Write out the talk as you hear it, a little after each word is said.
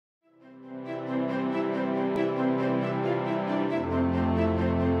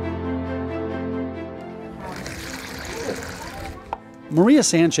Maria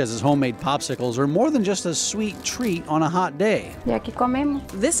Sanchez's homemade popsicles are more than just a sweet treat on a hot day. Y aquí comemos.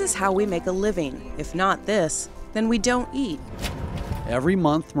 This is how we make a living. If not this, then we don't eat. Every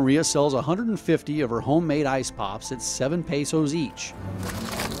month, Maria sells 150 of her homemade ice pops at 7 pesos each.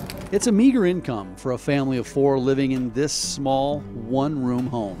 It's a meager income for a family of 4 living in this small, one-room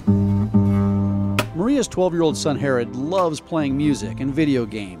home. Maria's 12-year-old son Herod loves playing music and video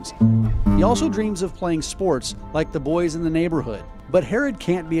games. He also dreams of playing sports like the boys in the neighborhood. But Herod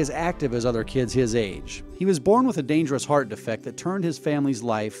can't be as active as other kids his age. He was born with a dangerous heart defect that turned his family's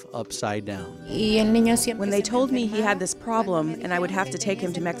life upside down. When they told me he had this problem and I would have to take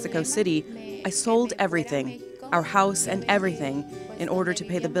him to Mexico City, I sold everything, our house and everything, in order to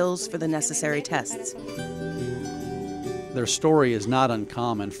pay the bills for the necessary tests. Their story is not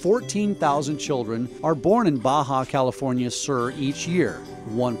uncommon. 14,000 children are born in Baja California Sur each year.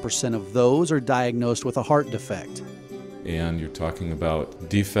 1% of those are diagnosed with a heart defect. And you're talking about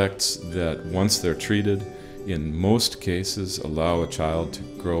defects that, once they're treated, in most cases allow a child to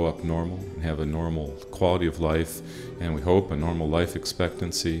grow up normal and have a normal quality of life, and we hope a normal life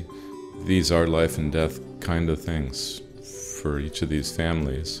expectancy. These are life and death kind of things for each of these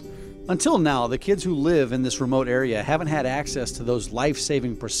families. Until now, the kids who live in this remote area haven't had access to those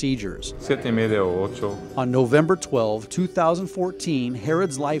life-saving procedures. 7:30 o 8. On November 12, 2014,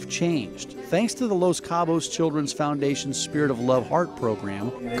 Herod's life changed thanks to the Los Cabos Children's Foundation's Spirit of Love Heart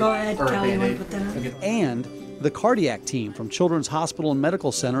program. Go ahead, Kelly, you want to put that on? And the cardiac team from Children's Hospital and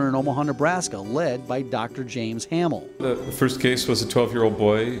Medical Center in Omaha, Nebraska, led by Dr. James Hamill. The first case was a 12-year-old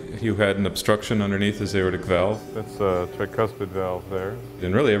boy who had an obstruction underneath his aortic valve. That's a tricuspid valve there.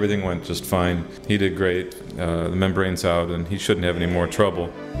 And really everything went just fine. He did great. The membrane's out and he shouldn't have any more trouble.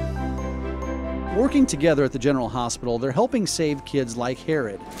 Working together at the General Hospital, they're helping save kids like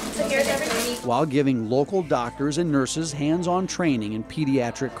Herod, while giving local doctors and nurses hands-on training in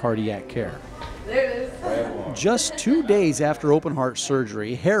pediatric cardiac care. Just 2 days after open heart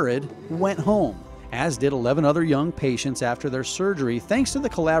surgery, Herod went home, as did 11 other young patients after their surgery, thanks to the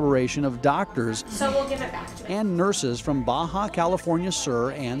collaboration of doctors and nurses from Baja California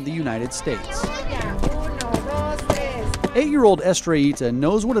Sur and the United States. 8-year-old Estrellita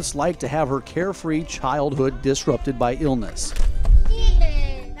knows what it's like to have her carefree childhood disrupted by illness.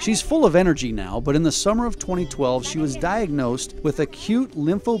 She's full of energy now, but in the summer of 2012, she was diagnosed with acute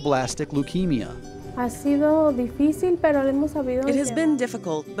lymphoblastic leukemia. It has been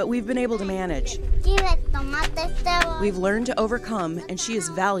difficult, but we've been able to manage. We've learned to overcome, and she is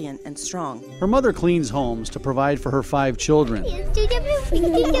valiant and strong. Her mother cleans homes to provide for her 5 children.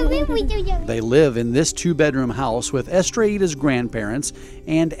 They live in this 2-bedroom house with Estrellita's grandparents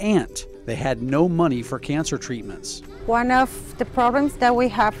and aunt. They had no money for cancer treatments. One of the problems that we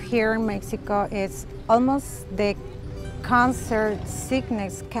have here in Mexico is almost the cancer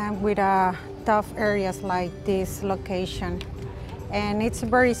sickness come with tough areas like this location. And it's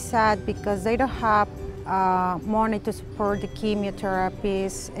very sad because they don't have money to support the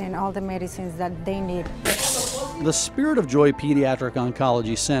chemotherapies and all the medicines that they need. The Spirit of Joy Pediatric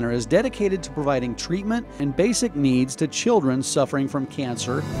Oncology Center is dedicated to providing treatment and basic needs to children suffering from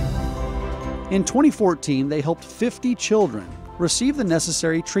cancer. In 2014, they helped 50 children receive the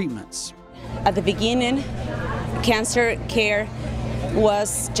necessary treatments. At the beginning, cancer care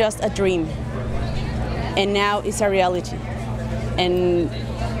was just a dream, and now it's a reality. And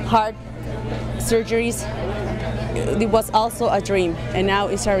heart surgeries, it was also a dream, and now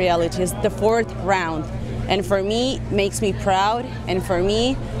it's a reality. It's the 4th round, and for me, it makes me proud, and for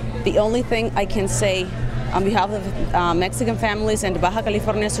me, the only thing I can say on behalf of Mexican families and the Baja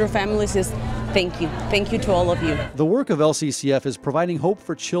California Sur families is thank you. Thank you to all of you. The work of LCCF is providing hope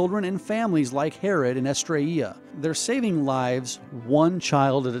for children and families like Herod and Estrellita. They're saving lives one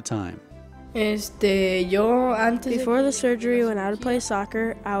child at a time. Before the surgery, when I would play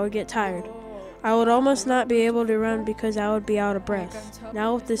soccer, I would get tired. I would almost not be able to run because I would be out of breath.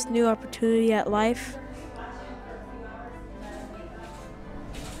 Now with this new opportunity at life,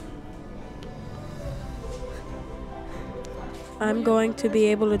 I'm going to be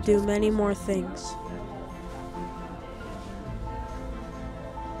able to do many more things.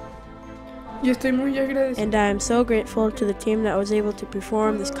 And I am so grateful to the team that was able to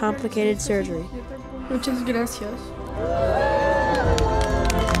perform this complicated surgery. Muchas gracias.